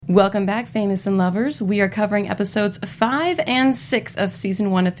Welcome back, Famous and Lovers. We are covering episodes 5 and 6 of Season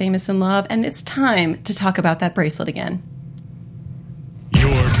 1 of Famous in Love, and it's time to talk about that bracelet again.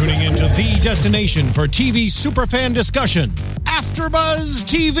 You're tuning into the destination for TV superfan discussion, AfterBuzz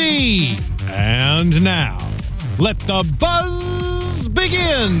TV. And now, let the buzz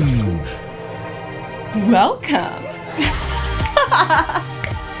begin. Welcome.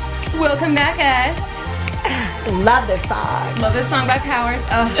 Welcome back, guys. Love this song. Love this song by Powers.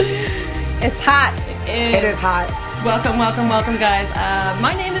 It's hot. It is hot. Welcome, guys.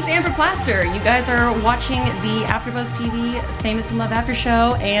 My name is Amber Plaster. You guys are watching the AfterBuzz TV Famous in Love After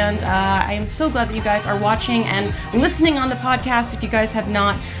Show, and I am so glad that you guys are watching and listening on the podcast. If you guys have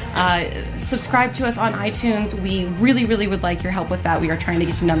not subscribed to us on iTunes, we really, really would like your help with that. We are trying to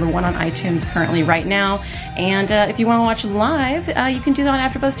get to #1 on iTunes currently right now, and if you want to watch live, you can do that on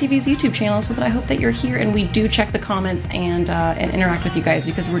AfterBuzz TV's YouTube channel. So that I hope that you're here, and we do check the comments and interact with you guys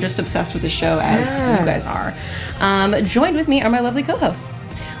because we're just obsessed with the show as you guys are. Joined with me are my lovely co-hosts.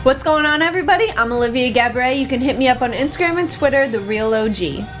 What's going on, everybody? I'm Olivia Gabre. You can hit me up on Instagram and Twitter, The Real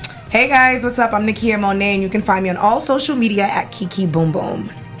OG. Hey guys, what's up? I'm Nikia Monet, and you can find me on all social media at Kiki Boom Boom.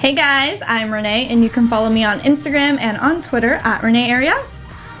 Hey guys, I'm Renee, and you can follow me on Instagram and on Twitter at Renee Area.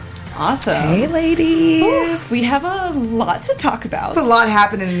 Awesome. Hey ladies. Ooh, we have a lot to talk about. There's a lot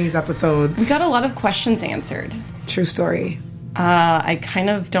happening in these episodes. We got a lot of questions answered. True story. I kind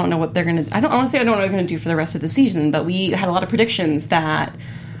of don't know what they're going to... I don't want to say I don't know what they're going to do for the rest of the season, but we had a lot of predictions that,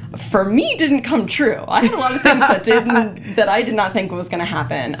 for me, didn't come true. I had a lot of things that I did not think was going to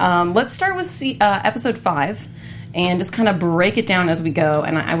happen. Let's start with episode 5 and just kind of break it down as we go.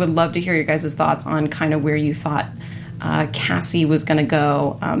 And I would love to hear your guys' thoughts on kind of where you thought Cassie was going to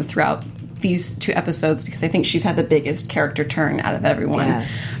go throughout these 2 episodes, because I think she's had the biggest character turn out of everyone.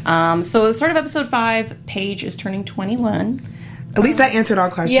 Yes. So the start of episode 5, Paige is turning 21. At least that answered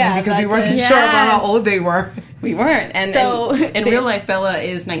our question, because we wasn't sure about how old they were. We weren't. And So, in real life, Bella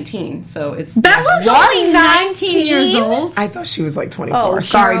is 19, so it's... Bella's only 19 years old. I thought she was like 24. Oh,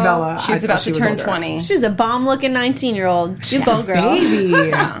 sorry, Bella. She's about to turn 20. She's a bomb-looking 19-year-old. She's old girl. Baby.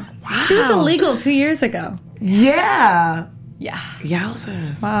 Yeah. Wow. She was illegal 2 years ago. Yeah. Yeah.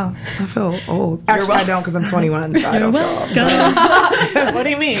 Yowzers. Wow. I feel old. Actually, I don't, because I'm 21, so I don't feel old. What do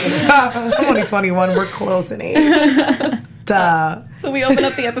you mean? I'm only 21. We're close in age. Duh. So we open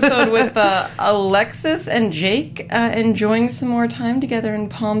up the episode with Alexis and Jake enjoying some more time together in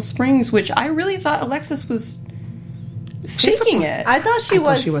Palm Springs, which I really thought Alexis was faking it. I thought she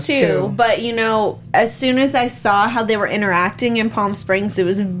was too, but you know, as soon as I saw how they were interacting in Palm Springs, it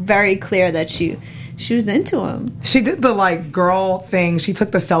was very clear that she was into him. She did the like girl thing. She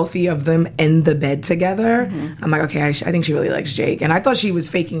took the selfie of them in the bed together. Mm-hmm. I'm like, okay, I think she really likes Jake, and I thought she was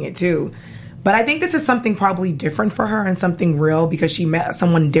faking it too. But I think this is something probably different for her and something real, because she met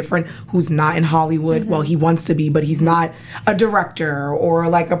someone different who's not in Hollywood. Mm-hmm. Well, he wants to be, but he's not a director or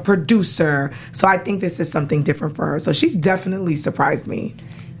like a producer. So I think this is something different for her. So she's definitely surprised me.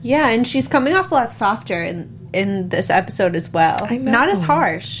 Yeah, and she's coming off a lot softer in this episode as well. I know. Not as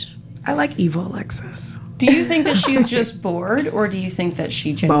harsh. I like evil Alexis. Do you think that she's just bored, or do you think that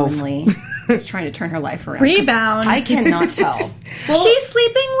she genuinely is trying to turn her life around? Rebound. I cannot tell. Well, she's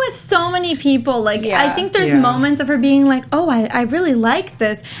sleeping with so many people. Like, Yeah. I think there's moments of her being like, oh, I really like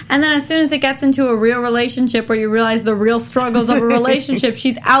this. And then as soon as it gets into a real relationship where you realize the real struggles of a relationship,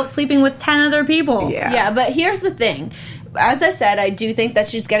 she's out sleeping with 10 other people. Yeah, but here's the thing. As I said, I do think that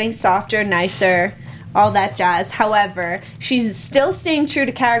she's getting softer, nicer, all that jazz. However, she's still staying true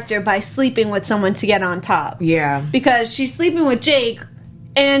to character by sleeping with someone to get on top. Yeah. Because she's sleeping with Jake,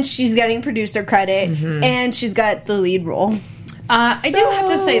 and she's getting producer credit, and she's got the lead role. I do have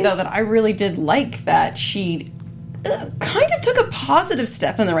to say, though, that I really did like that she kind of took a positive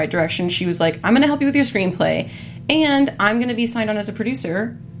step in the right direction. She was like, I'm going to help you with your screenplay, and I'm going to be signed on as a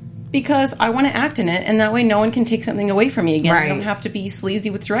producer because I want to act in it, and that way no one can take something away from me again. Right. I don't have to be sleazy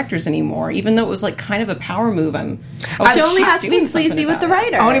with directors anymore, even though it was like kind of a power move. She only has to be sleazy with the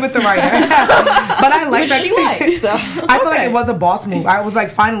writer. Only with the writer. But I like that. She was. So. I feel like it was a boss move. I was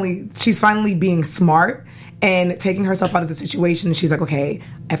like, she's finally being smart and taking herself out of the situation. She's like, okay,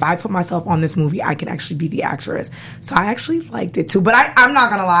 if I put myself on this movie, I can actually be the actress. So I actually liked it too. But I'm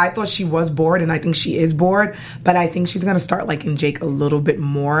not going to lie. I thought she was bored, and I think she is bored. But I think she's going to start liking Jake a little bit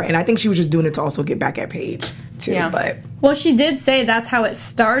more. And I think she was just doing it to also get back at Paige too. Yeah. But Well, she did say that's how it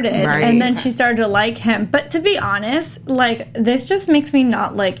started, Right. and then she started to like him. But to be honest, like, this just makes me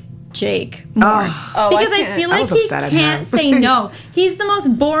not like Jake more. Because I feel like he can't say no. He's the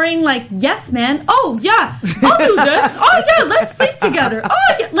most boring, like, yes, man. Oh, yeah. I'll do this. Oh, yeah, let's sleep together.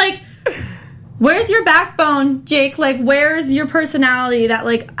 Oh, yeah. Like, Where's your backbone, Jake? Like, where's your personality that,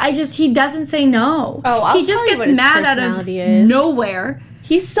 like, he doesn't say no. Oh, I'll he just tell you gets what his mad out of nowhere.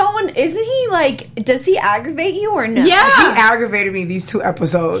 He's isn't he, like, does he aggravate you or no? Yeah. He aggravated me these 2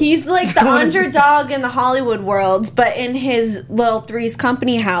 episodes. He's like the underdog in the Hollywood world, but in his little Three's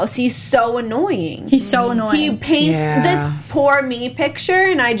Company house, he's so annoying. He's so annoying. He paints this poor me picture,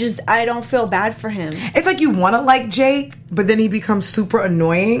 and I don't feel bad for him. It's like you want to like Jake, but then he becomes super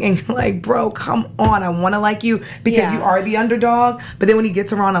annoying, and you're like, bro, come on, I want to like you because you are the underdog. But then when he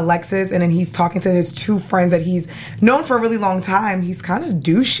gets around Alexis, and then he's talking to his 2 friends that he's known for a really long time, he's kind of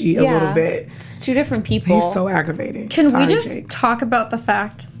douchey a little bit. It's 2 different people. He's so aggravating. Can we just talk about the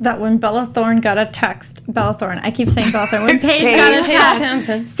fact that when Bella Thorne got a text, I keep saying Bella Thorne, when Paige got a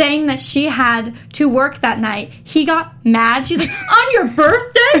text saying that she had to work that night, he got mad. She's like, on your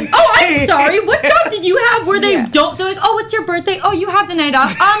birthday? Oh, I'm sorry. What job did you have where they're like, oh, it's your birthday? Oh, you have the night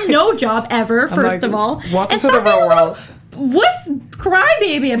off. No job ever, first of all. Welcome to the real world. What's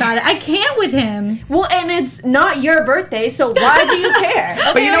crybaby about it? I can't with him. Well, and it's not your birthday, so why do you care?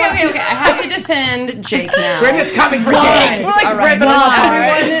 Okay. I have to defend Jake now. We're just coming for Jake. We're like ripping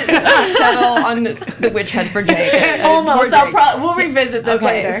Everyone settle on the witch head for Jake. Almost. We'll revisit this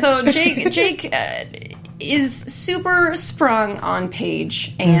later. So Jake is super sprung on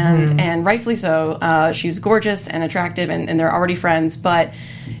Paige, and rightfully so. She's gorgeous and attractive, and they're already friends, but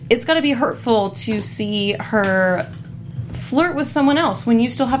it's got to be hurtful to see her flirt with someone else when you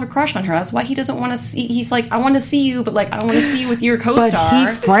still have a crush on her. That's why he doesn't want to see. He's like, I want to see you, but like I don't want to see you with your co-star. But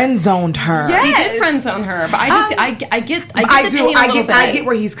he friend zoned her. Yes. He did friend zone her, but I get the pain a little bit. I get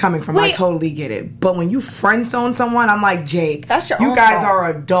where he's coming from. I totally get it. But when you friend zone someone, I'm like, Jake, you guys are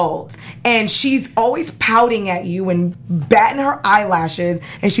adults, and she's always pouting at you and batting her eyelashes,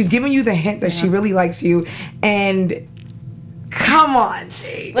 and she's giving you the hint that she really likes you, and. Come on,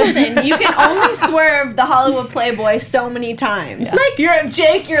 Jake. Listen, you can only swerve the Hollywood Playboy so many times. Yeah. Like,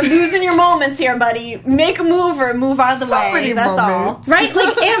 you're losing your moments here, buddy. Make a move or move out of the way. That's all. Right?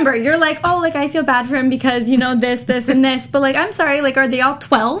 Like, Amber, you're like, oh, like, I feel bad for him because, this, and this. But, like, I'm sorry, like, are they all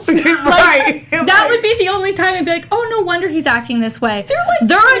 12? Right. That would be the only time I'd be like, oh, no wonder he's acting this way.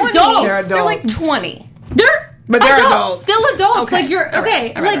 They're adults. They're like 20. But they're adults. Still adults. Okay. Like, you're...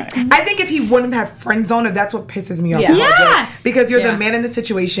 Okay. Right. I think if he wouldn't have friend zoned her, that's what pisses me off. Yeah. Because you're the man in the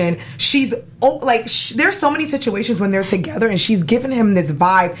situation. She's... there's so many situations when they're together and she's giving him this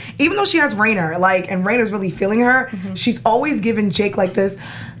vibe. Even though she has Rainer, and Rainer's really feeling her, she's always giving Jake, like, this...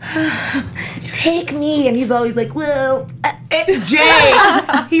 take me, and he's always like, well,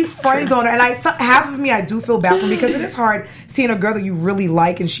 Jake, he friends on her, and half of me I do feel bad for him because it is hard seeing a girl that you really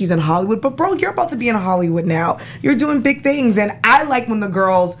like and she's in Hollywood. But bro, you're about to be in Hollywood now. You're doing big things, and I like when the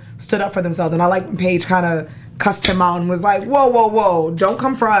girls stood up for themselves, and I like when Paige kind of cussed him out and was like, whoa, don't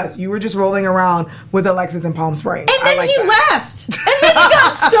come for us. You were just rolling around with Alexis in Palm Springs. And then he left. And then he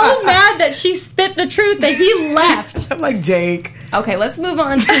got so mad that she spit the truth that he left. I'm like, Jake. Okay, let's move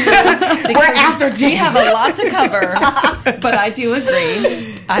on to... We're after Jake. We have a lot to cover, but I do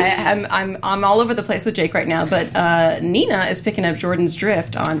agree. I'm all over the place with Jake right now, but Nina is picking up Jordan's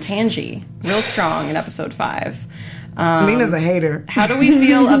drift on Tangi real strong in episode 5. Nina's a hater. How do we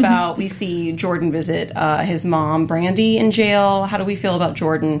feel about, we see Jordan visit his mom, Brandy, in jail. How do we feel about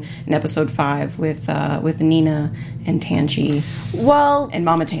Jordan in episode 5 with Nina and Tangi? Well, and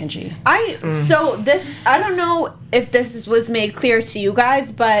Mama Tangi. So this, I don't know if this was made clear to you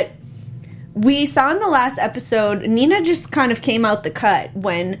guys, but we saw in the last episode, Nina just kind of came out the cut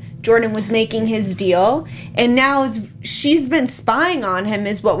when Jordan was making his deal, and now she's been spying on him,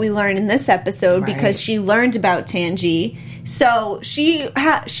 is what we learned in this episode, because she learned about Tangi. So she's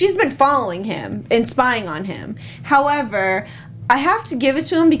been following him and spying on him. However, I have to give it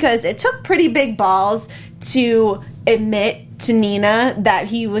to him because it took pretty big balls to admit to Nina that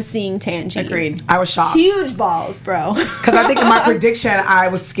he was seeing Tangi. Agreed. I was shocked. Huge balls, bro. Because I think in my prediction, I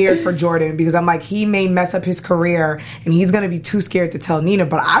was scared for Jordan because I'm like, he may mess up his career and he's going to be too scared to tell Nina.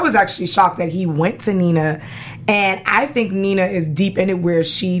 But I was actually shocked that he went to Nina. And I think Nina is deep in it where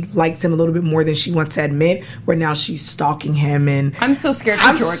she likes him a little bit more than she wants to admit, where now she's stalking him. And I'm so scared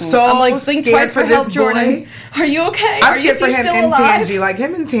for Jordan. I'm like, think twice for help, Jordan. Are you okay? I'm scared for him still and alive? Tangi. Like,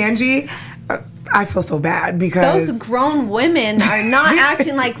 him and Tangi... I feel so bad because... Those grown women are not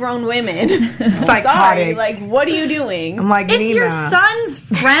acting like grown women. Psychotic. Sorry, like, what are you doing? I'm like, it's Nina. your son's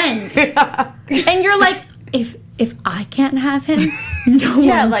friend. And you're like, if if I can't have him, no one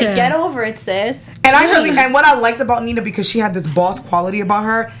Yeah, like, can. get over it, sis. And what I liked about Nina, because she had this boss quality about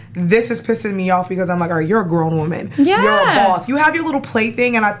her, this is pissing me off because I'm like, all right, you're a grown woman. Yeah. You're a boss. You have your little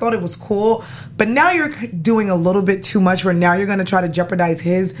plaything, and I thought it was cool. But now you're doing a little bit too much where now you're going to try to jeopardize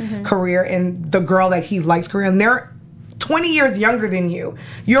his career and the girl that he likes career. And they're 20 years younger than you.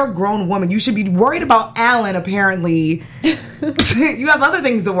 You're a grown woman. You should be worried about Alan, apparently. You have other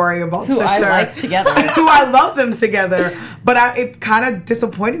things to worry about, Who sister. I like together. Who I love them together. But it kind of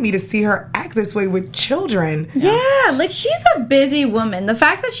disappointed me to see her act this way with children. Yeah, like she's a busy woman. The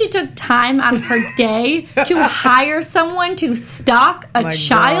fact that she took time out of her day to hire someone to stalk a Like,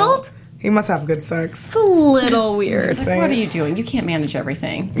 child, girl, he must have good sex. it's a little weird. Saying. What are you doing? You can't manage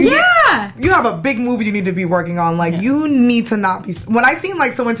everything. Yeah. You have a big movie you need to be working on. Like, you need to not be... When I seen,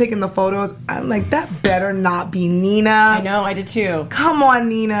 like, someone taking the photos, I'm like, that better not be Nina. I know, I did too. Come on,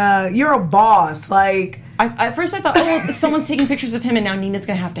 Nina. You're a boss. Like... At first I thought, someone's taking pictures of him and now Nina's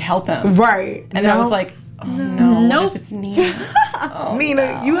going to have to help him. Right. And then I was like, oh no, Nope. what if it's Nina?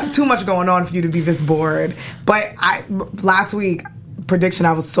 Nina, you have too much going on for you to be this bored. But last week... prediction,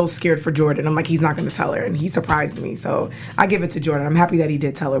 I was so scared for Jordan. I'm like, he's not going to tell her, and he surprised me. So I give it to Jordan. I'm happy that he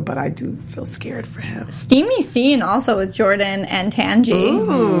did tell her, but I do feel scared for him. Steamy scene also with Jordan and Tangi.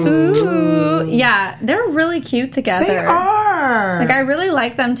 Ooh. Yeah, they're really cute together. They are. Like, I really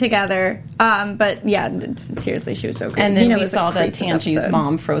like them together. But yeah, seriously, she was so great. And then Nina we was a saw that creep this Tangi's episode.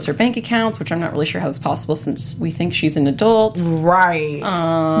 mom froze her bank accounts, which I'm not really sure how that's possible since we think she's an adult. Right.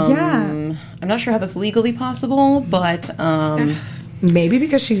 Yeah. I'm not sure how that's legally possible, but Maybe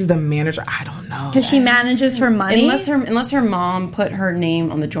because she's the manager. I don't know. Because she manages her money. unless her mom put her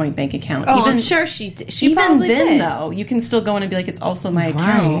name on the joint bank account. Oh, I'm sure she did. She even probably then, did. though, you can still go in and be like, it's also my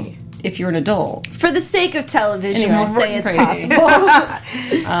account Right. if you're an adult. For the sake of television, Anyway, we'll say it's it's crazy.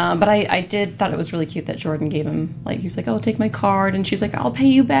 possible. But I thought it was really cute that Jordan gave him, like, he was like, oh, take my card. And she's like, I'll pay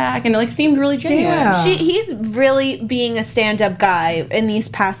you back. And it, like, seemed really genuine. Yeah. He's really being a stand-up guy in these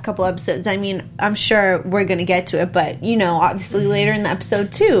past couple episodes. I mean, I'm sure we're going to get to it, but, you know, obviously later in the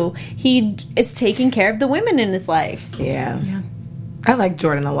episode, too, he is taking care of the women in his life. Yeah. I like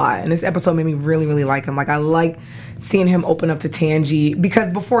Jordan a lot, and this episode made me really, really like him. Like, I like seeing him open up to Tangi,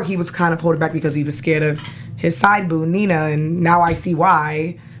 because before he was kind of holding back because he was scared of his side boo, Nina, and now I see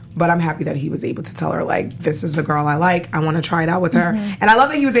why. But I'm happy that he was able to tell her, like, this is a girl I like. I want to try it out with her. And I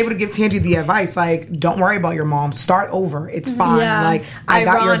love that he was able to give Tangi the advice, like, don't worry about your mom. Start over. It's fine. Yeah. Like, I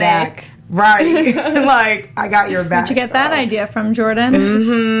got your Ironic. back. Right. Like, I got your back. Did you get that idea from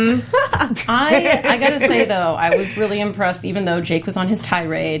Jordan? I gotta say, though, I was really impressed, even though Jake was on his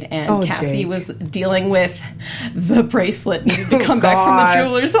tirade and Cassie Jake. was dealing with the bracelet needed to come back from the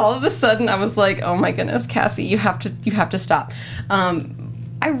jewelers. All of a sudden, I was like, oh my goodness, Cassie, you have to stop.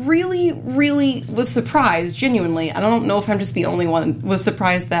 I really, really was surprised, genuinely. I don't know if I'm just the only one, was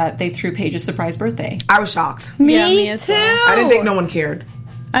surprised that they threw Paige a surprise birthday. I was shocked. Me, me as too. well. I didn't think no one cared.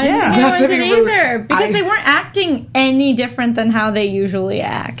 I didn't think Not to anyone be did rude. either. Because I- they weren't acting any different than how they usually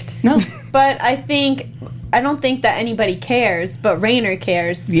act. No. But I don't think that anybody cares, but Rainer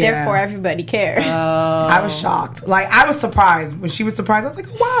cares. Yeah. Therefore, everybody cares. I was shocked. Like, I was surprised. When she was surprised, I was like,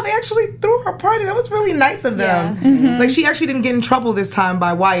 oh, wow, they actually threw her a party. That was really nice of them. Like, she actually didn't get in trouble this time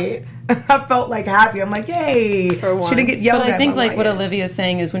by Wyatt. I felt, like, happy. I'm like, yay. For once. She didn't get yelled But at I think, by like, what Wyatt. Olivia's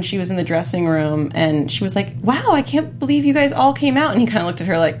saying is when she was in the dressing room and she was like, wow, I can't believe you guys all came out. And he kind of looked at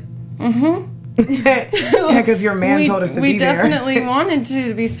her like, Yeah, because your man told us to be there. We definitely wanted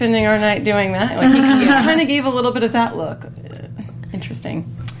to be spending our night doing that. Like, he kind of gave a little bit of that look.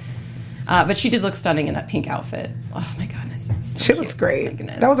 Interesting. But she did look stunning in that pink outfit. Oh, my goodness. it was so She cute. looks My great.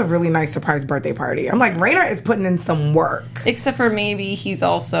 goodness. That was a really nice surprise birthday party. I'm like, Rainer is putting in some work. Except for maybe he's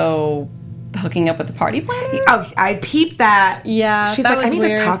also hooking up with the party planner? Oh, I peeped that. Yeah, She's that like, I was need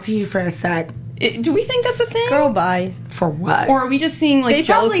weird. to talk to you for a sec. Do we think that's a thing? Girl, bye. For what? Or are we just seeing, like, They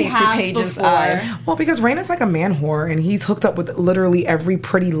jealousy probably through have Paige's before. eyes? Well, because Raina's like a man whore, and he's hooked up with literally every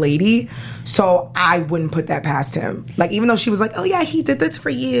pretty lady, so I wouldn't put that past him. Like, even though she was like, oh yeah, he did this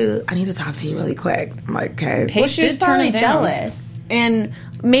for you, I need to talk to you really quick. I'm like, okay. Paige She was did turn probably him down. jealous. And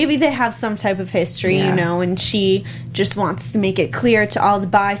maybe they have some type of history, Yeah. you know, and she just wants to make it clear to all the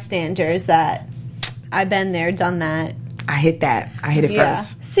bystanders that I've been there, done that. I hit that. I hit it Yeah.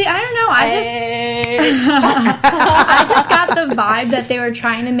 first. See, I don't know. I just got the vibe that they were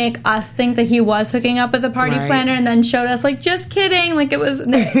trying to make us think that he was hooking up with a party Right. planner, and then showed us like, just kidding, like it was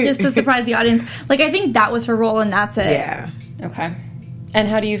just to surprise the audience. Like, I think that was her role, and that's it. Yeah. Okay. And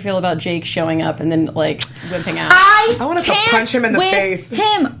how do you feel about Jake showing up and then, like, wimping out? I wanted to punch him in the face.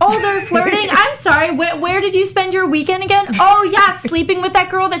 Him. Oh, they're flirting? I'm sorry. Where did you spend your weekend again? Oh, yeah, sleeping with that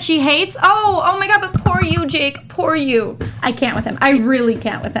girl that she hates? Oh my God, but poor you, Jake. Poor you. I can't with him. I really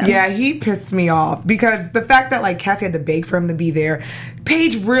can't with him. Yeah, he pissed me off because the fact that, like, Cassie had to beg for him to be there.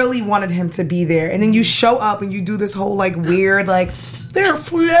 Paige really wanted him to be there. And then you show up and you do this whole, like, weird, like, they're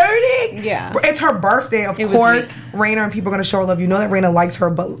flirting. Yeah. It's her birthday, of course. Raina and people are going to show her love. You know that Raina likes her,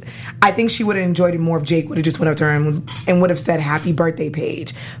 but I think she would have enjoyed it more if Jake would have just went up to her and would have said, happy birthday,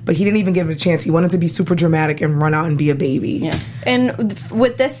 Paige. But he didn't even give it a chance. He wanted to be super dramatic and run out and be a baby. Yeah. And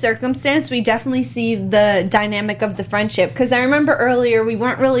with this circumstance, we definitely see the dynamic of the friendship. Because I remember earlier, we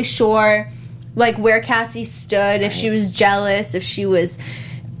weren't really sure, like, where Cassie stood, if she was jealous, if she was,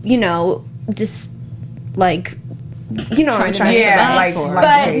 you know, just, like... You know what I'm trying to say.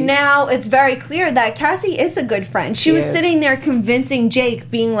 But Jake. Now it's very clear that Cassie is a good friend. She was sitting there convincing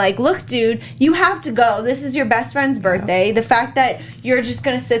Jake, being like, look, dude, you have to go. This is your best friend's birthday. Yeah. The fact that you're just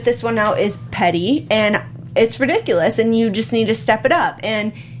going to sit this one out is petty, and it's ridiculous, and you just need to step it up.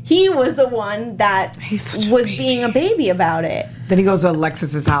 And he was the one that was being a baby about it. Then he goes to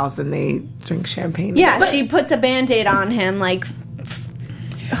Alexis's house, and they drink champagne. Yeah, she puts a Band-Aid on him, like...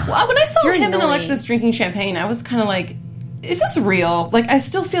 Well, when I saw him and Alexis drinking champagne, I was kind of like, is this real? Like, I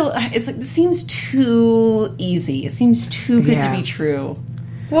still feel, it's like, it seems too easy. It seems too good to be true.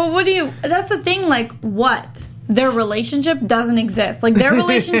 Well, that's the thing, like, what? Their relationship doesn't exist. Like, their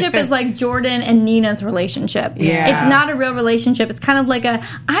relationship is like Jordan and Nina's relationship. Yeah. It's not a real relationship. It's kind of like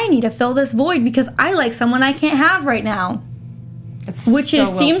I need to fill this void because I like someone I can't have right now.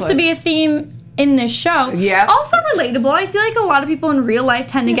 Seems to be a theme in this show. Yeah. Also relatable. I feel like a lot of people in real life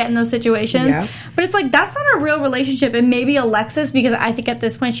tend to get in those situations. Yeah. But it's like, that's not a real relationship. And maybe Alexis, because I think at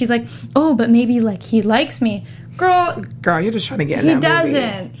this point she's like, oh, but maybe, like, he likes me. Girl, you're just trying to get in that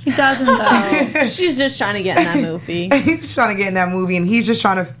movie. He doesn't, though. She's just trying to get in that movie. He's just trying to get in that movie, and he's just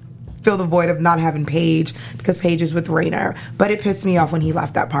trying to fill the void of not having Paige because Paige is with Raina. But it pissed me off when he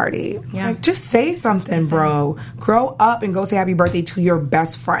left that party. Yeah. Like, just say something, bro. Grow up and go say happy birthday to your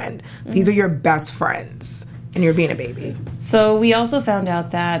best friend. These are your best friends. And you're being a baby. So we also found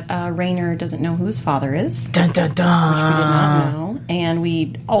out that Rainer doesn't know who his father is. Dun, dun, dun. Which we did not know. And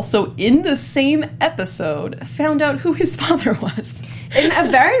we also, in the same episode, found out who his father was. In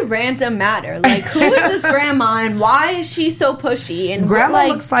a very random matter. Like, who is this grandma and why is she so pushy? And grandma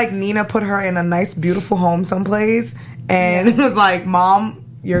looks like Nina put her in a nice, beautiful home someplace and was like, Mom,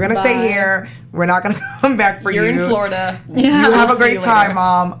 you're going to stay here. We're not going to come back for you. You're in Florida. Yeah. You have a great time,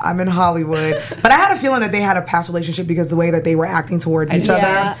 Mom. I'm in Hollywood. But I had a feeling that they had a past relationship because the way that they were acting towards each other.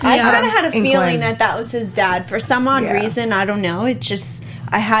 I kind of had a feeling that was his dad. For some odd reason, I don't know. It just...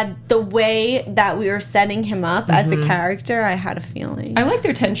 I had the way that we were setting him up as a character, I had a feeling. I like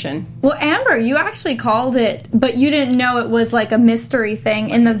their tension. Well, Amber, you actually called it, but you didn't know it was like a mystery thing.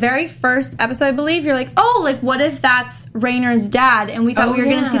 In the very first episode, I believe, you're like, oh, like, what if that's Rainer's dad? And we thought we were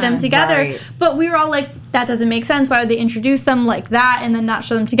going to see them together. Right. But we were all like, that doesn't make sense. Why would they introduce them like that and then not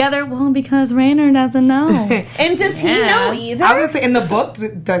show them together? Well, because Rainer doesn't know. And does he know either? I was going to say, in the book,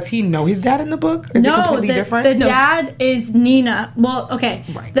 does he know his dad in the book? Or is it completely different? The dad is Nina. Well, okay.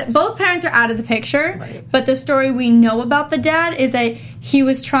 Right. Both parents are out of the picture, but the story we know about the dad is that he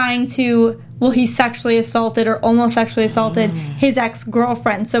was trying to... Well, he sexually assaulted or almost sexually assaulted his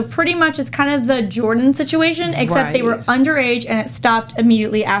ex-girlfriend. So pretty much it's kind of the Jordan situation, except they were underage and it stopped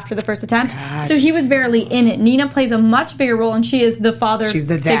immediately after the first attempt. Gosh. So he was barely in it. Nina plays a much bigger role, and she is the father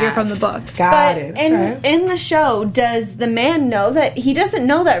figure dad. from the book. Got it. In the show, does the man know that... He doesn't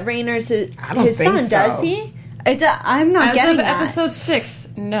know that Rainer's his son, does he? I'm not getting that. As of episode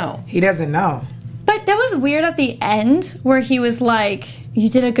 6, no. He doesn't know. But that was weird at the end where he was like, you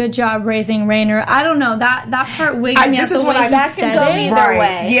did a good job raising Rainer. I don't know. That part wigged me out the way that can go either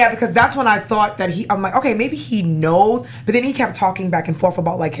way. Yeah, because that's when I thought that I'm like, okay, maybe he knows. But then he kept talking back and forth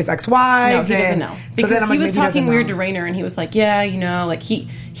about, like, his ex-wives. No, he doesn't know. So because then I'm like, he was talking weird know. to Rainer, and he was like, yeah, you know, like, he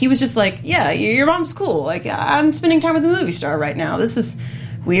was just like, yeah, your mom's cool. Like, I'm spending time with a movie star right now. This is...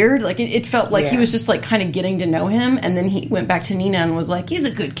 weird. Like, it felt like he was just, like, kind of getting to know him, and then he went back to Nina and was like, he's a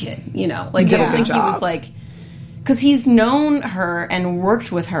good kid, you know? Like, I don't think he was, like... Because he's known her and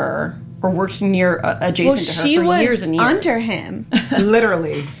worked with her, or worked near, adjacent to her for years and years. Under him.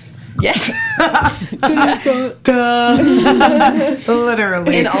 Literally. Yes.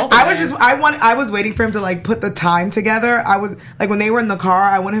 Literally. I was waiting for him to, like, put the time together. I was, like, when they were in the car,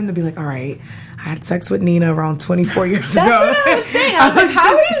 I wanted him to be like, all right, I had sex with Nina around 24 years ago. That's what I was saying. I was like,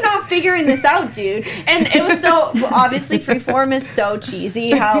 how are you not figuring this out, dude? And it was so, obviously, Freeform is so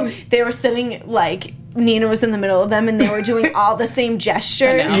cheesy, how they were sitting, like, Nina was in the middle of them and they were doing all the same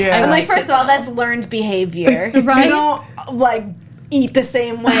gestures. Yeah. I'm like, first of all, that's learned behavior. Right? You don't, like, eat the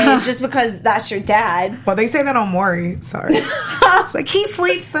same way just because that's your dad. Well, they say that on Maury. Sorry. It's like, he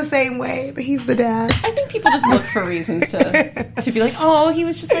sleeps the same way, but he's the dad. I think people just look for reasons to be like, oh, he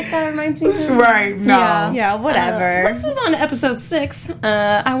was just like that. Reminds me of him. Right. No. Yeah, whatever. Let's move on to episode 6.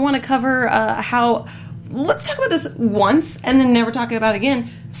 I want to cover how. Let's talk about this once and then never talk about it again.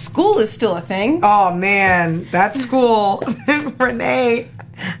 School is still a thing. Oh, man. That school. Renee,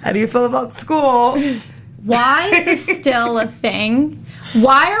 how do you feel about school? Why is this still a thing?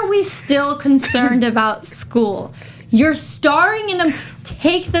 Why are we still concerned about school? You're starring in a...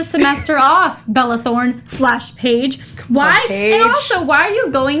 Take the semester off, Bella Thorne / Paige. Why? Paige. And also, why are you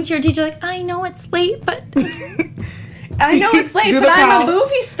going to your teacher like, I know it's late, but... I know it's late, but I'm a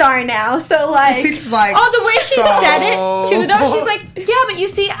movie star now, so like... She's like, Oh, the way she said it, too, though. She's like, yeah, but you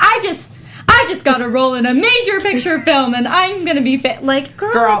see, I just got to roll in a major picture film, and I'm going to be fit. Like,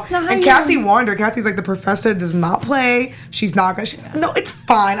 girl, that's not how and you... Cassie warned her. Cassie's like, the professor does not play. She's not going to... She's no, it's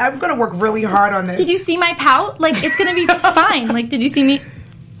fine. I'm going to work really hard on this. Did you see my pout? Like, it's going to be fine. Like, did you see me...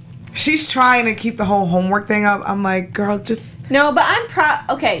 She's trying to keep the whole homework thing up. I'm like, girl, just... No, but I'm proud...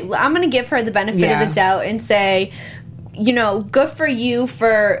 Okay, I'm going to give her the benefit of the doubt and say, you know, good for you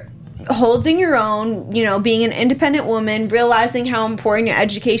for holding your own, you know, being an independent woman, realizing how important your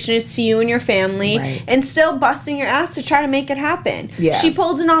education is to you and your family, right. and still busting your ass to try to make it happen. Yeah. She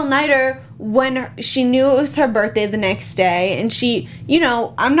pulled an all-nighter when she knew it was her birthday the next day, and she, you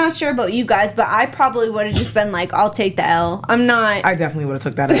know, I'm not sure about you guys, but I probably would have just been like, I'll take the L. I definitely would have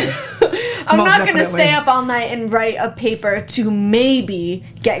took that L. I'm Most not going to definitely. stay up all night and write a paper to maybe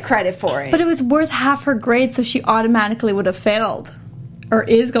get credit for it. But it was worth half her grade, so she automatically would have failed. Or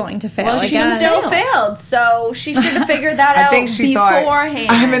is going to fail, Well, I she guess. still failed, so she should have figured that I out think she beforehand.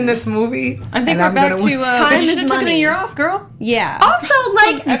 thought, I'm in this movie. I think and we're I'm back gonna to win. Time you is should have taken a money. year off, girl. Yeah. Also,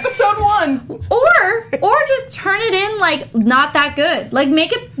 like, Episode 1. or just turn it in, like, not that good. Like,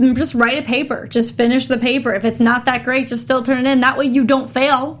 make it, just write a paper. Just finish the paper. If it's not that great, just still turn it in. That way you don't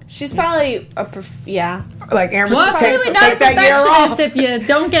fail. She's probably yeah. Like, Amber, Well, take really not a that year off. perfectionist if you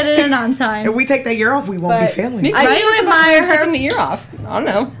don't get it in on time. If we take that year off, we won't But be failing. Maybe I I do should admire her. taking a year off. I don't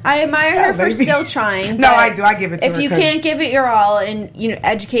know. I admire her for baby. still trying. No, but I do. I give it to if her. you 'cause can't give it your all, and you know,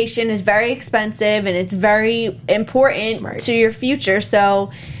 education is very expensive and it's very important Right. to your future.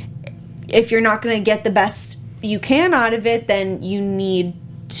 So, if you're not going to get the best you can out of it, then you need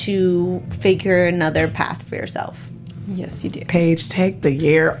to figure another path for yourself. Yes, you do. Paige, take the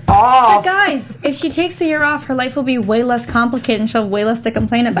year off. But guys, if she takes the year off, her life will be way less complicated and she'll have way less to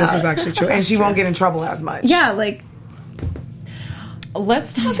complain about. This is actually true. And she won't get in trouble as much. Yeah, like...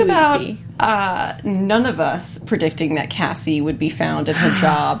 Let's talk Too about easy. none of us predicting that Cassie would be found at her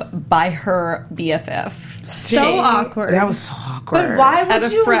job by her BFF. So awkward. That was so awkward. But why would At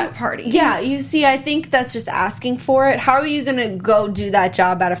a you frat party. Yeah, you see, I think that's just asking for it. How are you going to go do that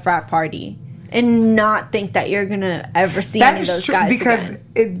job at a frat party and not think that you're going to ever see That any of is those true guys because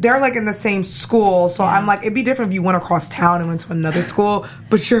again? they're like in the same school. So I'm like, it'd be different if you went across town and went to another school,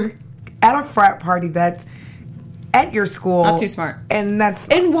 but you're at a frat party that's at your school. Not too smart. And that's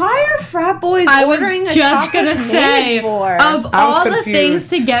And why are frat boys I was ordering a just gonna topless say, maid for? of I was all the confused. things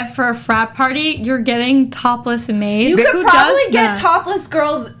to get for a frat party, you're getting topless maids. You Who could probably does get that? topless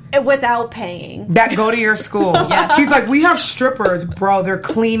girls without paying. that go to your school. Yes. He's like, we have strippers, bro. They're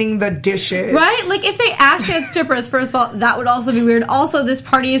cleaning the dishes. Right? Like, if they actually had strippers, first of all, that would also be weird. Also, this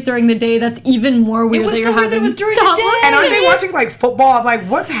party is during the day. That's even more weird. It was that so you're weird that it having was during the topless day. And are they maids. watching like football? I'm like,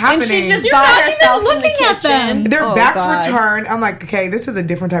 what's happening? And she's just You're by not even herself in the looking at them. kitchen. Their Oh, backs God. were turned. I'm like, okay, this is a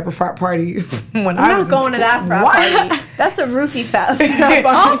different type of frat party. When I I'm was not in going to school. that frat What? party. That's a roofie frat.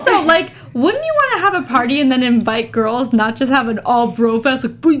 Also, like, wouldn't you want to have a party and then invite girls, not just have an all bro fest,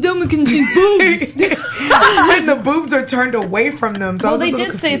 like, but then we can see boobs? And the boobs are turned away from them. So I Well, was a they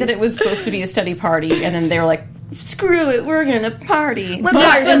little did say that confused. it was supposed to be a study party, and then they were like, screw it, we're gonna party. Let's But not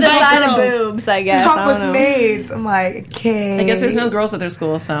Just on the invite side of girls. boobs, I guess. I don't topless know. maids. I'm like, okay. I guess there's no girls at their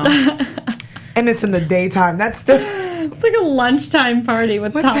school, so. And it's in the daytime. That's still It's like a lunchtime party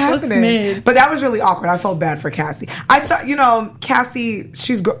with what's topless happening. maids. But that was really awkward. I felt bad for Cassie. Cassie.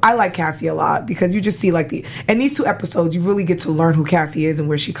 I like Cassie a lot because you just see like in these 2 episodes, you really get to learn who Cassie is and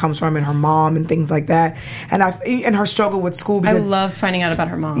where she comes from and her mom and things like that. And her struggle with school. I Because love finding out about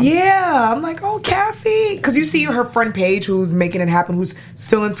her mom. yeah, I'm like, oh, Cassie. Because you see her friend Paige, who's making it happen, who's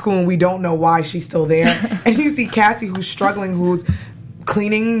still in school, and we don't know why she's still there. And you see Cassie, who's struggling, who's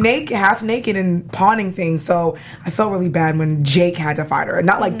cleaning half naked and pawning things. So I felt really bad when Jake had to fight her.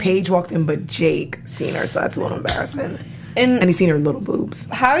 Not like Paige walked in, but Jake seen her. So that's a little embarrassing. And he's seen her little boobs.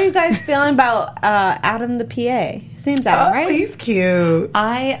 How are you guys feeling about Adam the PA? His name's Adam, right? He's cute.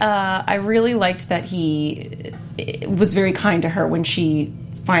 I really liked that he was very kind to her when she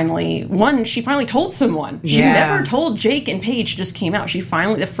finally told someone. She never told Jake and Paige, just came out.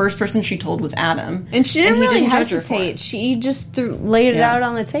 The first person she told was Adam. And she didn't really hesitate. She just laid it out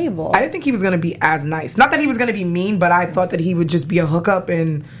on the table. I didn't think he was going to be as nice. Not that he was going to be mean, but I thought that he would just be a hookup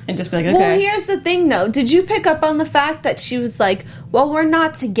and just be like, okay. Well, here's the thing, though. Did you pick up on the fact that she was like, well, we're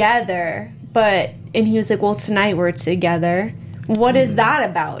not together, and he was like, well, tonight we're together. What is that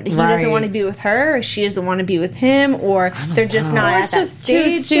about? He doesn't want to be with her, or she doesn't want to be with him, or they're just not at that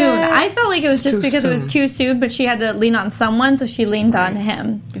stage too soon. yet? I felt like it was just because it was too soon, but she had to lean on someone, so she leaned on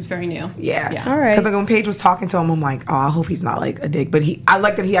him. It was very new. Yeah. All right. Because like when Paige was talking to him, I'm like, oh, I hope he's not like a dick. But I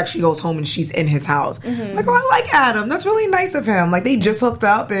like that he actually goes home and she's in his house. Mm-hmm. Like, oh, I like Adam. That's really nice of him. Like, they just hooked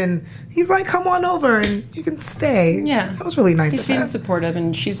up and he's like, come on over and you can stay. Yeah. That was really nice He's of him. being supportive,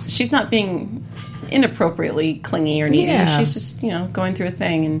 and she's not being inappropriately clingy or needy. Yeah. She's just, going through a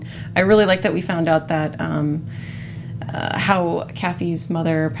thing. And I really like that we found out that how Cassie's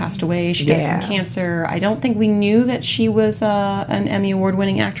mother passed away. She died from cancer. I don't think we knew that she was an Emmy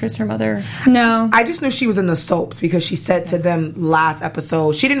Award-winning actress, her mother. No. I just knew she was in the soaps because she said to them last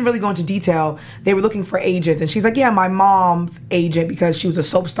episode, she didn't really go into detail. They were looking for agents, and she's like, yeah, my mom's agent, because she was a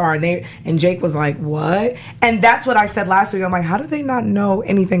soap star, and Jake was like, what? And that's what I said last week. I'm like, how do they not know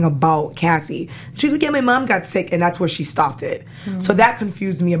anything about Cassie? She's like, yeah, my mom got sick, and that's where she stopped it. Mm-hmm. So that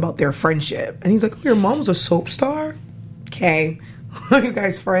confused me about their friendship. And he's like, oh, your mom's a soap star? Okay. Are you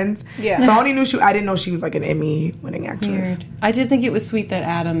guys friends? Yeah. So I only knew I didn't know she was like an Emmy winning actress. Weird. I did think it was sweet that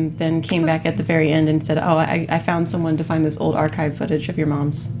Adam then came back at the very end and said, oh, I found someone to find this old archive footage of your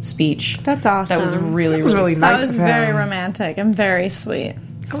mom's speech. That's awesome. That was really nice. That was very romantic and very sweet.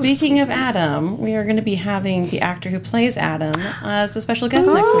 Speaking of Adam, we are going to be having the actor who plays Adam as a special guest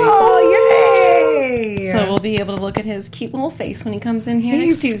next week. Oh, yay! So we'll be able to look at his cute little face when he comes in here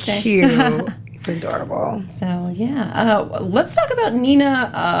He's next Tuesday. Cute. It's adorable. So yeah, let's talk about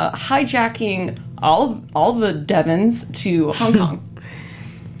Nina hijacking all the Devons to Hong Kong.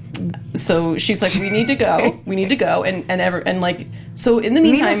 So she's like, we need to go, and like, so in the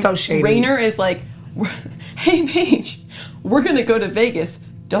meantime, so shady. Rainer is like, hey Paige, we're gonna go to Vegas.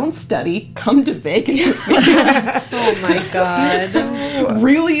 Don't study. Come to Vegas with me. Oh my god!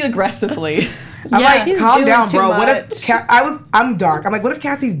 Really aggressely. I'm like, calm down, bro. Much. What if I'm dark. I'm like, what if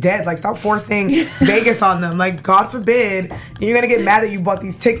Cassie's dead? Like, stop forcing Vegas on them. Like, God forbid, you're gonna get mad that you bought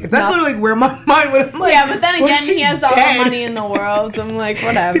these tickets. That's literally where my mind went. I'm like, yeah, but then again, he has all dead? the money in the world. So I'm like,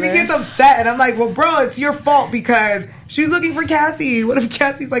 whatever. He gets upset, and I'm like, well, bro, it's your fault because she's looking for Cassie. What if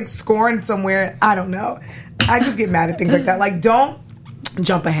Cassie's like scoring somewhere? I don't know. I just get mad at things like that. Like, don't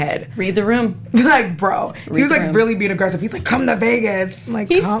jump ahead. Read the room. Like, bro, he was like really being aggressive. He's like, come to Vegas. I'm like,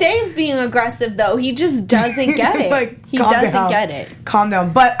 he stays being aggressive though. He just doesn't get it. Like, he doesn't get it. Calm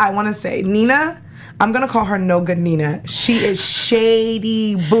down. But I want to say, Nina, I'm going to call her no good Nina. She is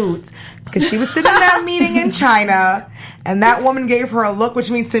shady boots. Because she was sitting in that meeting in China, and that woman gave her a look,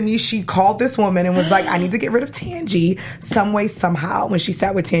 which means to me she called this woman and was like, I need to get rid of Tangi some way, somehow, when she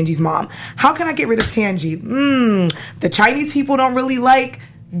sat with Tangi's mom. How can I get rid of Tangi? The Chinese people don't really like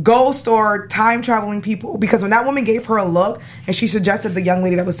ghost or time-traveling people. Because when that woman gave her a look, and she suggested the young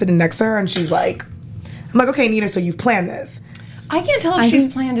lady that was sitting next to her, and she's like, I'm like, okay, Nina, so you've planned this. I can't tell if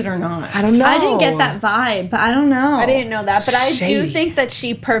she's planned it or not. I don't know. I didn't get that vibe, but I don't know. I didn't know that, but I Shady. do think that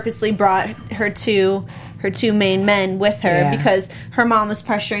she purposely brought her two main men with her because her mom was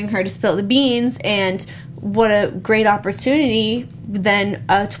pressuring her to spill the beans, and what a great opportunity than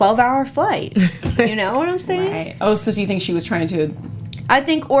a 12-hour flight. You know what I'm saying? Right. Oh, so do you think she was trying to... I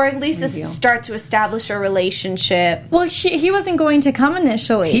think, or at least start to establish a relationship. Well, he wasn't going to come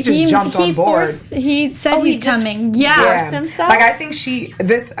initially. He just jumped on board. He said he's coming. Forced himself? Like, I think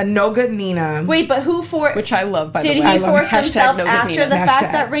no good Nina. Wait, but who forced... Which I love, by the way. Did he force himself no after the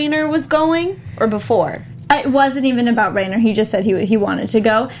fact that Rainer was going? Or before? It wasn't even about Rainer. He just said he wanted to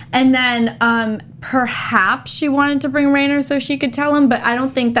go. And then perhaps she wanted to bring Rainer so she could tell him, but I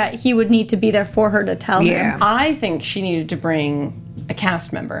don't think that he would need to be there for her to tell him. I think she needed to bring a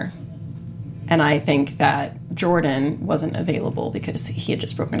cast member. And I think that Jordan wasn't available because he had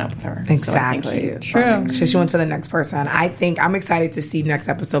just broken up with her. Exactly. True. So she went for the next person. I'm excited to see next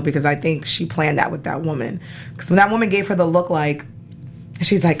episode because I think she planned that with that woman. Because when that woman gave her the look like,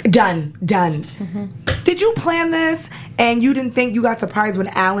 she's like, done. Mm-hmm. Did you plan this? And you didn't think you got surprised when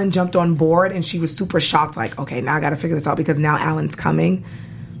Alan jumped on board and she was super shocked, like, okay, now I got to figure this out because now Alan's coming.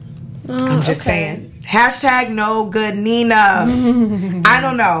 I'm just saying. Hashtag no good Nina. I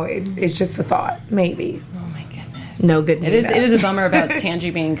don't know. It's just a thought. Maybe. Oh my goodness. No good Nina. It is a bummer about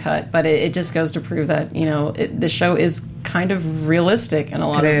Tangi being cut, but it just goes to prove that, the show is kind of realistic in a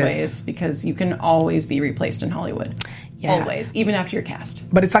lot of ways, because you can always be replaced in Hollywood. Yeah. Always, even after you're cast.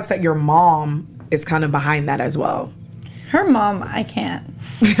 But it sucks that your mom is kind of behind that as well. Her mom, I can't.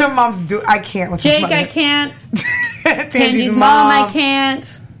 Her mom's I can't. Jake, I can't. Tangi's mom, I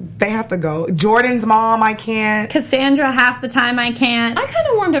can't. They have to go. Jordan's mom, I can't. Cassandra, half the time, I can't. I kind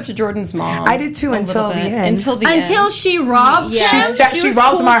of warmed up to Jordan's mom. I did too until the end. Until she robbed him. She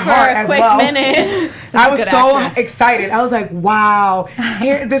robbed my heart as well. I was so excited. I was like, wow.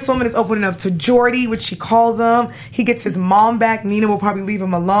 Here, this woman is opening up to Jordy, which she calls him. He gets his mom back. Nina will probably leave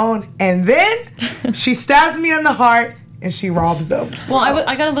him alone. And then she stabs me in the heart. And she robs them. Well,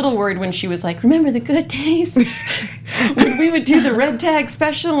 I got a little worried when she was like, remember the good days? When we would do the red tag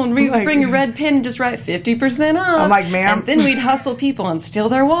special and we would bring a red pin and just write 50% off. I'm like, ma'am. And then we'd hustle people and steal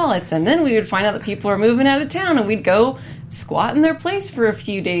their wallets. And then we would find out that people are moving out of town and we'd go squat in their place for a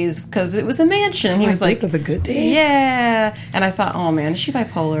few days because it was a mansion. And he was like, these are the good days? Yeah. And I thought, oh man, is she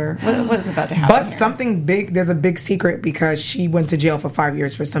bipolar? What is about to happen But here? something big, there's a big secret because she went to jail for 5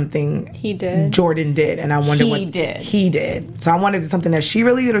 years for something he did. Jordan did. And I wonder he did. So I wondered, is it something that she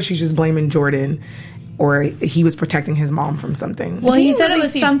really did or she's just blaming Jordan? Or he was protecting his mom from something. Well, he said it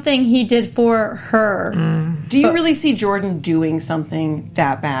was something he did for her. Do you really see Jordan doing something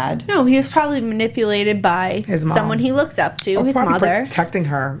that bad? No, he was probably manipulated by his mom. someone he looked up to, or his mother. Protecting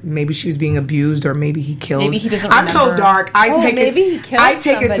her. Maybe she was being abused, or maybe he killed. Maybe he doesn't I'm remember. so dark. Maybe he killed I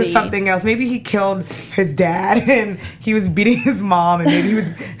take it to somebody. something else. Maybe he killed his dad and he was beating his mom, and maybe he was...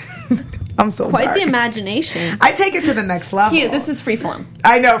 I'm so Quite dark. the imagination. I take it to the next level. Kia, this is Freeform.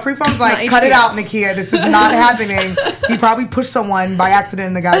 I know. Freeform's like, cut it out, Nakia. This is not happening. He probably pushed someone by accident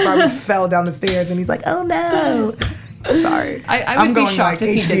and the guy probably fell down the stairs and he's like, oh no. Sorry. I would be shocked if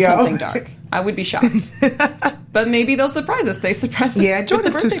he did something dark. I would be shocked. But maybe they'll surprise us. They surprise us. Yeah,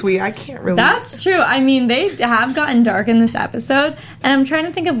 Jordan's too sweet. I can't really... That's true. I mean, they have gotten dark in this episode, and I'm trying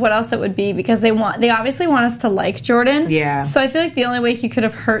to think of what else it would be, because they obviously want us to like Jordan. Yeah. So I feel like the only way he could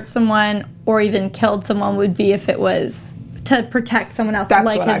have hurt someone or even killed someone would be if it was to protect someone else,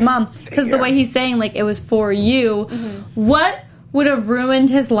 like his mom. Because the way he's saying, like, it was for you. Mm-hmm. What would have ruined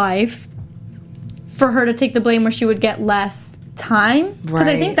his life for her to take the blame where she would get less time? Because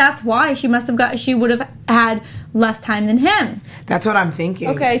I think that's why she would have had less time than him. That's what I'm thinking.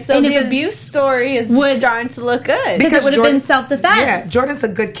 Okay, so the abuse story is starting to look good. Because it would have been self-defense. Yeah, Jordan's a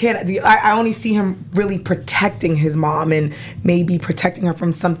good kid. I only see him really protecting his mom and maybe protecting her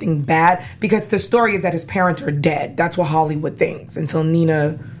from something bad, because the story is that his parents are dead. That's what Hollywood thinks, until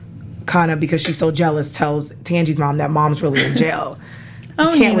Nina kind of, because she's so jealous, tells Tangi's mom that mom's really in jail.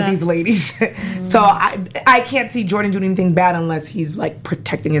 I can't with these ladies. So I can't see Jordan doing anything bad unless he's like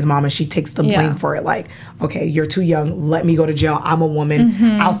protecting his mom and she takes the blame for it. Like, okay, you're too young. Let me go to jail. I'm a woman.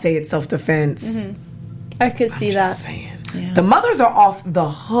 Mm-hmm. I'll say it's self-defense. Mm-hmm. I could see that. Saying. Yeah. The mothers are off the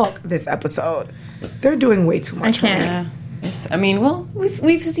hook this episode. They're doing way too much for me.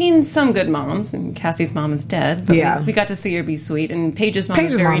 We've seen some good moms, and Cassie's mom is dead, but we got to see her be sweet, and Paige's mom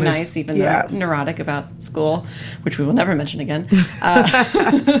is very nice, even though neurotic about school, which we will never mention again.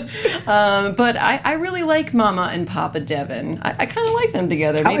 But I really like Mama and Papa Devin. I kind of like them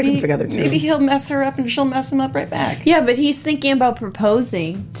together. I like them together too. Maybe he'll mess her up and she'll mess him up right back. Yeah, but he's thinking about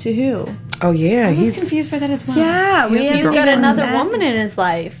proposing to who? Oh yeah, he's confused by that as well. Yeah, he's got another woman in his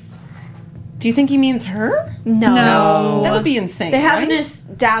life. Do you think he means her? No. That would be insane. They haven't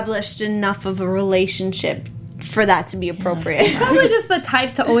established enough of a relationship for that to be appropriate. He's probably just the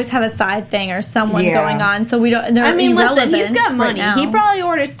type to always have a side thing or someone going on, so we don't. They're listen, he's got money. He probably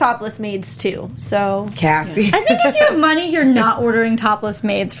orders topless maids too. So Cassie, I think if you have money, you're not ordering topless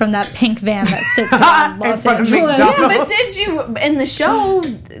maids from that pink van that sits around Los Angeles. Yeah, but did you in the show?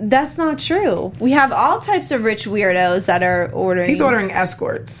 That's not true. We have all types of rich weirdos that are ordering. He's ordering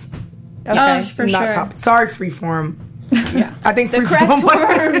escorts. Okay. Oh, for sure. Sorry, Freeform. Yeah, I think the correct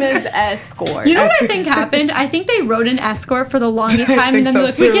term is escort. You know what I think happened? I think they wrote an escort for the longest time, and then they're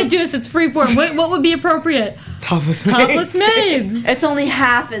like, "We can't do this. It's Freeform. What would be appropriate? Topless maids. It's only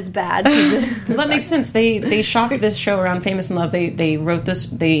half as bad." Well, that makes sense. They shopped this show around Famous in Love. They wrote this.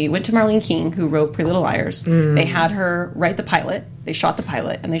 They went to Marlene King, who wrote Pretty Little Liars. They had her write the pilot. They shot the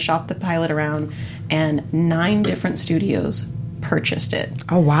pilot, and they shopped the pilot around, and 9 different studios purchased it.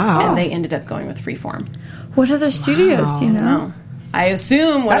 Oh wow! And they ended up going with Freeform. What other studios do you know? I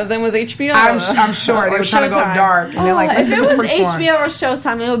assume one of them was HBO. I'm sure they were trying to go dark. And they're like, if it was HBO or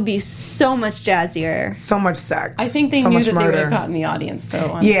Showtime, it would be so much jazzier. So much sex. I think they knew that they would have gotten the audience,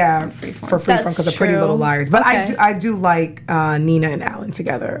 though. On for Freeform, because of Pretty Little Liars. But I do like Nina and Alan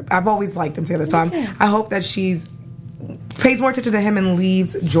together. I've always liked them together. So I hope that she's pays more attention to him and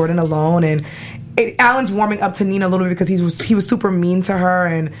leaves Jordan alone. And Alan's warming up to Nina a little bit because he was super mean to her,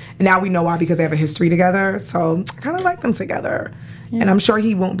 and now we know why, because they have a history together. So I kind of like them together. Yeah. And I'm sure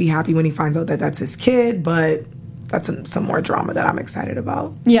he won't be happy when he finds out that that's his kid, but that's some more drama that I'm excited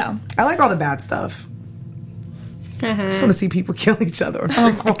about. Yeah. I like all the bad stuff. I just want to see people kill each other.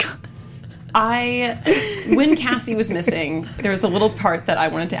 Oh my God. When Cassie was missing, there was a little part that I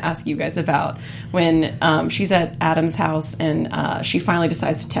wanted to ask you guys about when she's at Adam's house and she finally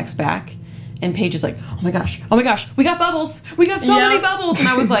decides to text back, and Paige is like, oh my gosh, we got bubbles, we got so many bubbles, and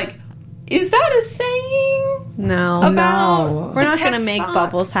I was like, is that a saying? No, we're not going to make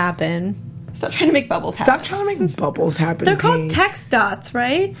bubbles happen. Stop trying to make bubbles happen. Stop trying to make bubbles happen. They're called text dots,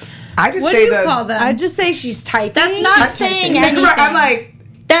 right? I just what say do you call them? I just say she's typing. That's not saying anything. I'm like,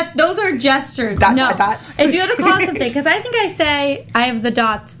 those are gestures. No. If you had to call it something, because I think I say I have the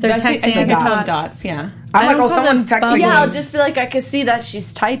dots. They're texting. I call them dots. Yeah. I'm like, someone's texting. Yeah, I'll just be like, I can see that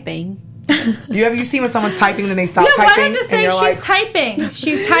she's typing. You see when someone's typing, then they stop typing? Why don't you just say she's typing?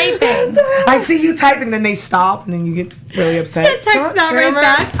 She's typing. I see you typing, then they stop, and then you get really upset. Text that right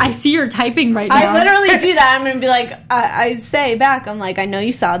back. I see you're typing right now. I literally do that. I'm going to be like, I say back, I'm like, I know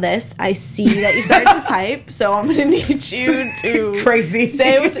you saw this. I see that you started to type, so I'm going to need you to crazy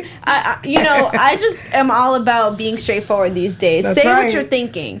say what I just am all about being straightforward these days. That's say right. What you're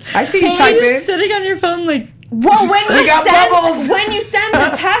thinking. I see you typing. You're sitting on your phone like, well, when you send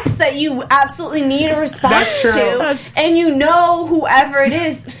a text that you absolutely need a response to, and you know whoever it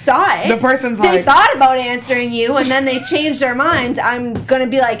is saw it, the person's they thought about answering you, and then they changed their mind, I'm going to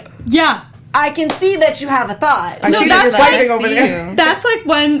be like, yeah, I can see that you have a thought. I see that you're typing over there. That's like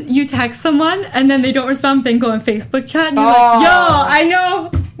when you text someone, and then they don't respond, then go on Facebook chat, and you're like, yo, I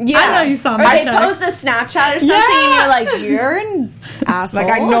know. Yeah. I know you saw me. Or they post a Snapchat or something, and you're like, you're an asshole.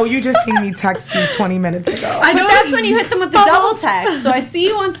 Like, I know you just seen me text you 20 minutes ago. I know that's when you hit them with the double text. So I see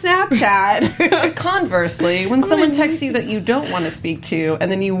you on Snapchat. Conversely, when someone texts you that you don't want to speak to,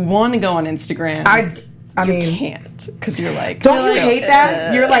 and then you want to go on Instagram, I mean, you can't, because you're like, don't you hate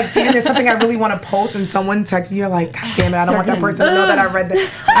that? You're like, damn, there's something I really want to post, and someone texts you, you're like, God damn it, I don't want that person to know that I read that.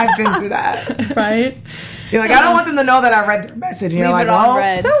 I've been through that. Right? You're like, I don't want them to know that I read their message. And you're like, oh,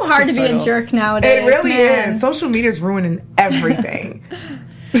 it's so hard to be a jerk nowadays. It really is. Social media is ruining everything.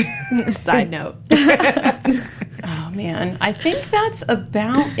 Side note. Oh, man. I think that's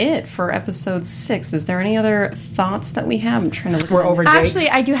about it for episode 6. Is there any other thoughts that we have? I'm trying to look. We're over. Actually,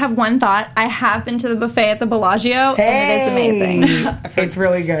 I do have one thought. I have been to the buffet at the Bellagio, and it is amazing. It's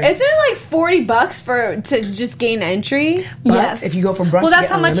really good. Isn't it like $40 to just gain entry? But yes. if you go for brunch, well,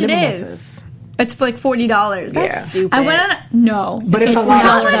 that's how much it mimosas. is. It's like $40. That's stupid. I went on no, but it's a lot.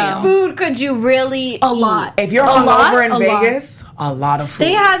 How much food could you really eat? A lot. If you're hungover in Vegas, a lot of food.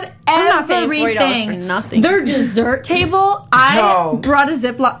 They have I'm not paying everything. $40 for nothing. Their dessert table. I brought a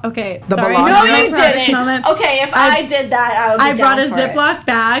Ziploc. Okay, sorry. No, you didn't. Okay, if I did that, I would be I brought a down for Ziploc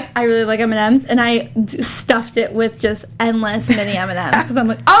bag. I really like M&Ms, and I stuffed it with just endless mini M&Ms because I'm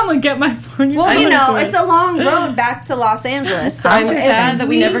like, I'm gonna get my phone. Well, you know, it's a long road back to Los Angeles. So I'm sad that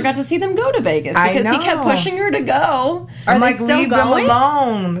we never got to see them go to Vegas because he kept pushing her to go. I'm like, leave them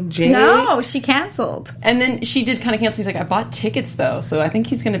alone, Jade. No, she canceled. And then she did kind of cancel. He's like, I bought tickets though, so I think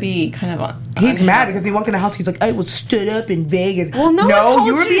he's going to be kind of on. He's mad because he walked in the house. He's like, I was stood up in Vegas. Well, no,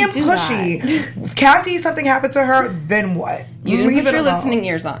 you were being pushy. If Cassie, something happened to her, then what? You didn't put your listening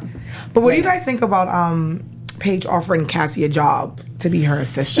ears on. But what do you guys think about Paige offering Cassie a job to be her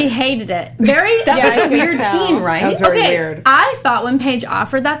assistant? She hated it. That was a weird scene, right? That was very weird. I thought when Paige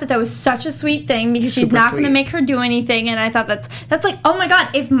offered that was such a sweet thing because she's not going to make her do anything, and I thought that's like, oh my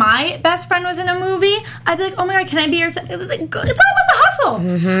god, if my best friend was in a movie, I'd be like, oh my god, can I be your? It was like, it's all about the hustle.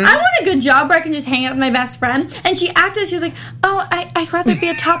 Mm-hmm. I want a good job where I can just hang out with my best friend. And she acted. She was like, oh, I'd rather be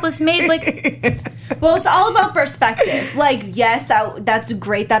a topless maid. Like, well, it's all about perspective. Like, yes, that's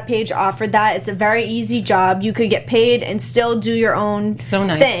great that Paige offered that. It's a very easy job. You could get paid and still do your own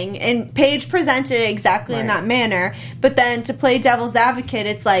thing. And Paige presented it exactly in that manner. But then to play devil's advocate,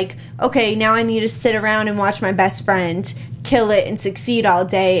 it's like, okay, now I need to sit around and watch my best friend kill it and succeed all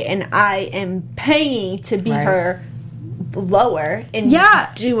day, and I am paying to be her lower and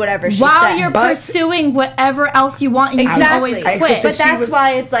do whatever she said. While you're pursuing whatever else you want, and you can always quit. But that's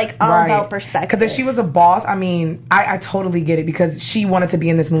why it's like all about perspective. Because if she was a boss, I mean, I totally get it because she wanted to be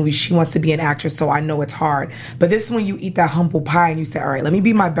in this movie. She wants to be an actress, so I know it's hard. But this is when you eat that humble pie and you say, all right, let me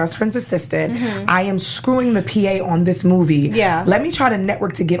be my best friend's assistant. Mm-hmm. I am screwing the PA on this movie. Yeah. Let me try to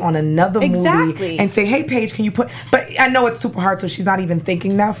network to get on another movie and say, hey, Paige, can you put... But I know it's super hard, so she's not even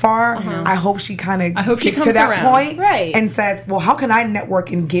thinking that far. Mm-hmm. I hope she kind of gets to that point. Right. and says, well, how can I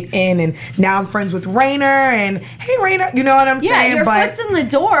network and get in? And now I'm friends with Rainer, and hey, Rainer, you know what I'm saying? Yeah, your foot's in the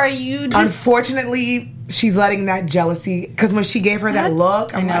door. You just... Unfortunately, she's letting that jealousy, because when she gave her that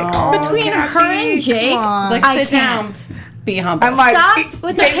look, I'm like, oh, between Cassie, her and Jake, It's like, sit down. Be humble. I'm like, stop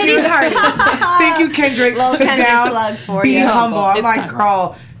with the pity party. Thank you, Kendrick. Little Sit Kendrick down. plug for be you. humble. I'm It's like, time.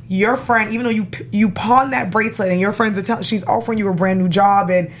 girl, your friend, even though you pawned that bracelet and your friends are telling, she's offering you a brand new job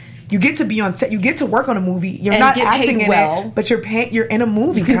and you get to be on set, you get to work on a movie. You're And not get acting paid in well. it, but you're in a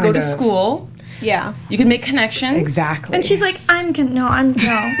movie. You can go kind to of. school. Yeah. You can make connections. Exactly. And she's like, I'm not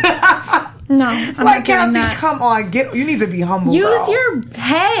like, getting Cassie, that. come on, you need to be humble. Use girl. your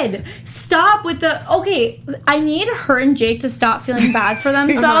head. Stop with the I need her and Jake to stop feeling bad for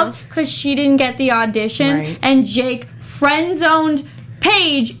themselves because she didn't get the audition, Right. and Jake friend zoned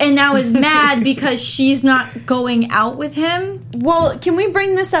Paige and now is mad because she's not going out with him. Well, can we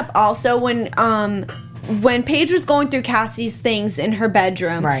bring this up also when Paige was going through Cassie's things in her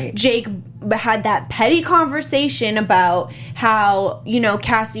bedroom, Right. Jake had that petty conversation about how,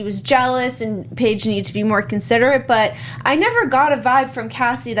 Cassie was jealous and Paige needed to be more considerate, but I never got a vibe from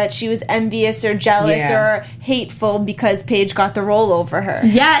Cassie that she was envious or jealous or hateful because Paige got the role over her.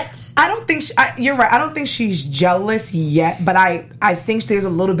 Yet. I don't think you're right. I don't think she's jealous yet, but I think there's a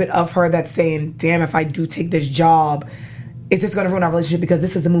little bit of her that's saying, damn, if I do take this job, is this going to ruin our relationship because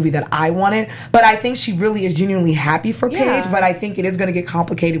this is the movie that I wanted? But I think she really is genuinely happy for Paige, but I think it is going to get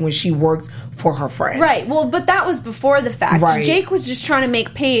complicated when she works for her friend. Right. Well, but that was before the fact. Right. Jake was just trying to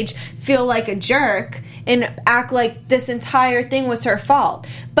make Paige feel like a jerk and act like this entire thing was her fault.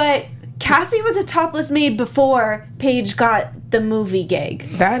 But Cassie was a topless maid before Paige got the movie gig.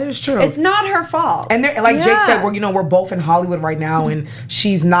 That is true. It's not her fault. And like Jake said, we're both in Hollywood right now, and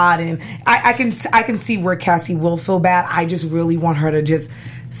she's not. And I can see where Cassie will feel bad. I just really want her to just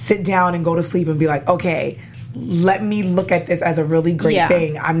sit down and go to sleep and be like, okay, let me look at this as a really great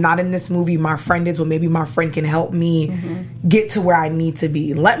thing. I'm not in this movie. My friend is, but maybe my friend can help me get to where I need to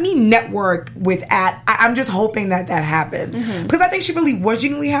be. Let me network with I'm just hoping that happens. Because I think she really was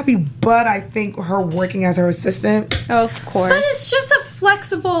genuinely happy, but I think her working as her assistant. Of course. But it's just a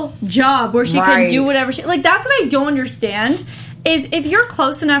flexible job where she can do whatever she... Like, that's what I don't understand, is if you're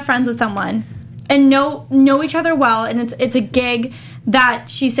close enough friends with someone and know each other well, and it's a gig that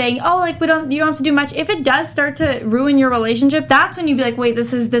she's saying, oh, like, you don't have to do much. If it does start to ruin your relationship, that's when you'd be like, wait,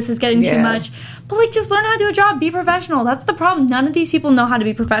 this is getting too much. But, like, just learn how to do a job. Be professional. That's the problem. None of these people know how to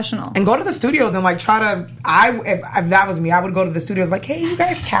be professional. And go to the studios and, like, try to... If that was me, I would go to the studios like, hey, you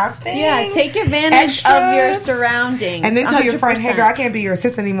guys casting? Yeah, take advantage of your surroundings. And then tell your friend, 100%. hey, girl, I can't be your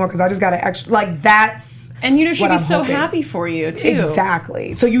assistant anymore because I just got an extra... Like, that's... And she'd be so hoping. happy for you, too.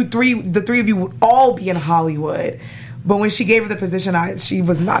 Exactly. So the three of you would all be in Hollywood. But when she gave her the position, she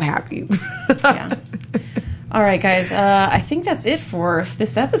was not happy. Yeah. All right, guys. I think that's it for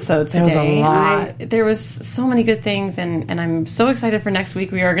this episode today. There was a lot. There was so many good things, and I'm so excited for next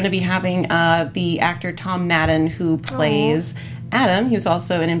week. We are going to be having the actor Tom Madden, who plays Adam. He was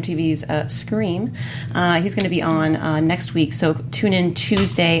also in MTV's Scream. He's going to be on next week, so tune in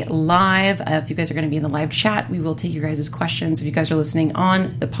Tuesday live. If you guys are going to be in the live chat, we will take your guys' questions. If you guys are listening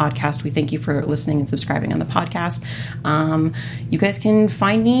on the podcast, we thank you for listening and subscribing on the podcast. You guys can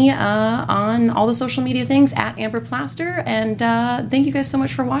find me on all the social media things at Amber Plaster, and thank you guys so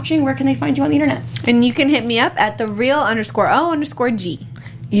much for watching. Where can they find you on the internet? And you can hit me up at @thereal_O_G.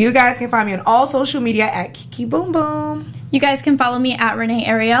 You guys can find me on all social media at Kiki Boom Boom. You guys can follow me at Renee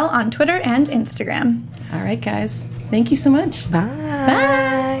Ariel on Twitter and Instagram. All right, guys. Thank you so much. Bye.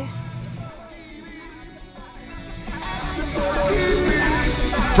 Bye.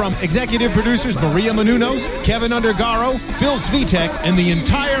 From executive producers Maria Menounos, Kevin Undergaro, Phil Svitek, and the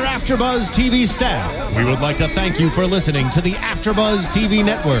entire AfterBuzz TV staff, we would like to thank you for listening to the AfterBuzz TV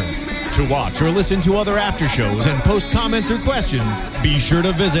network. To watch or listen to other after shows and post comments or questions, be sure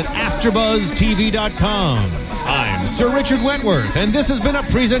to visit AfterBuzzTV.com. I'm Sir Richard Wentworth, and this has been a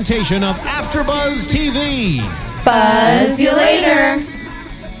presentation of AfterBuzz TV. Buzz you later.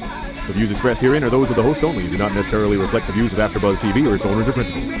 The views expressed herein are those of the hosts only and do not necessarily reflect the views of AfterBuzz TV or its owners or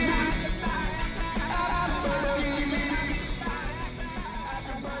principals.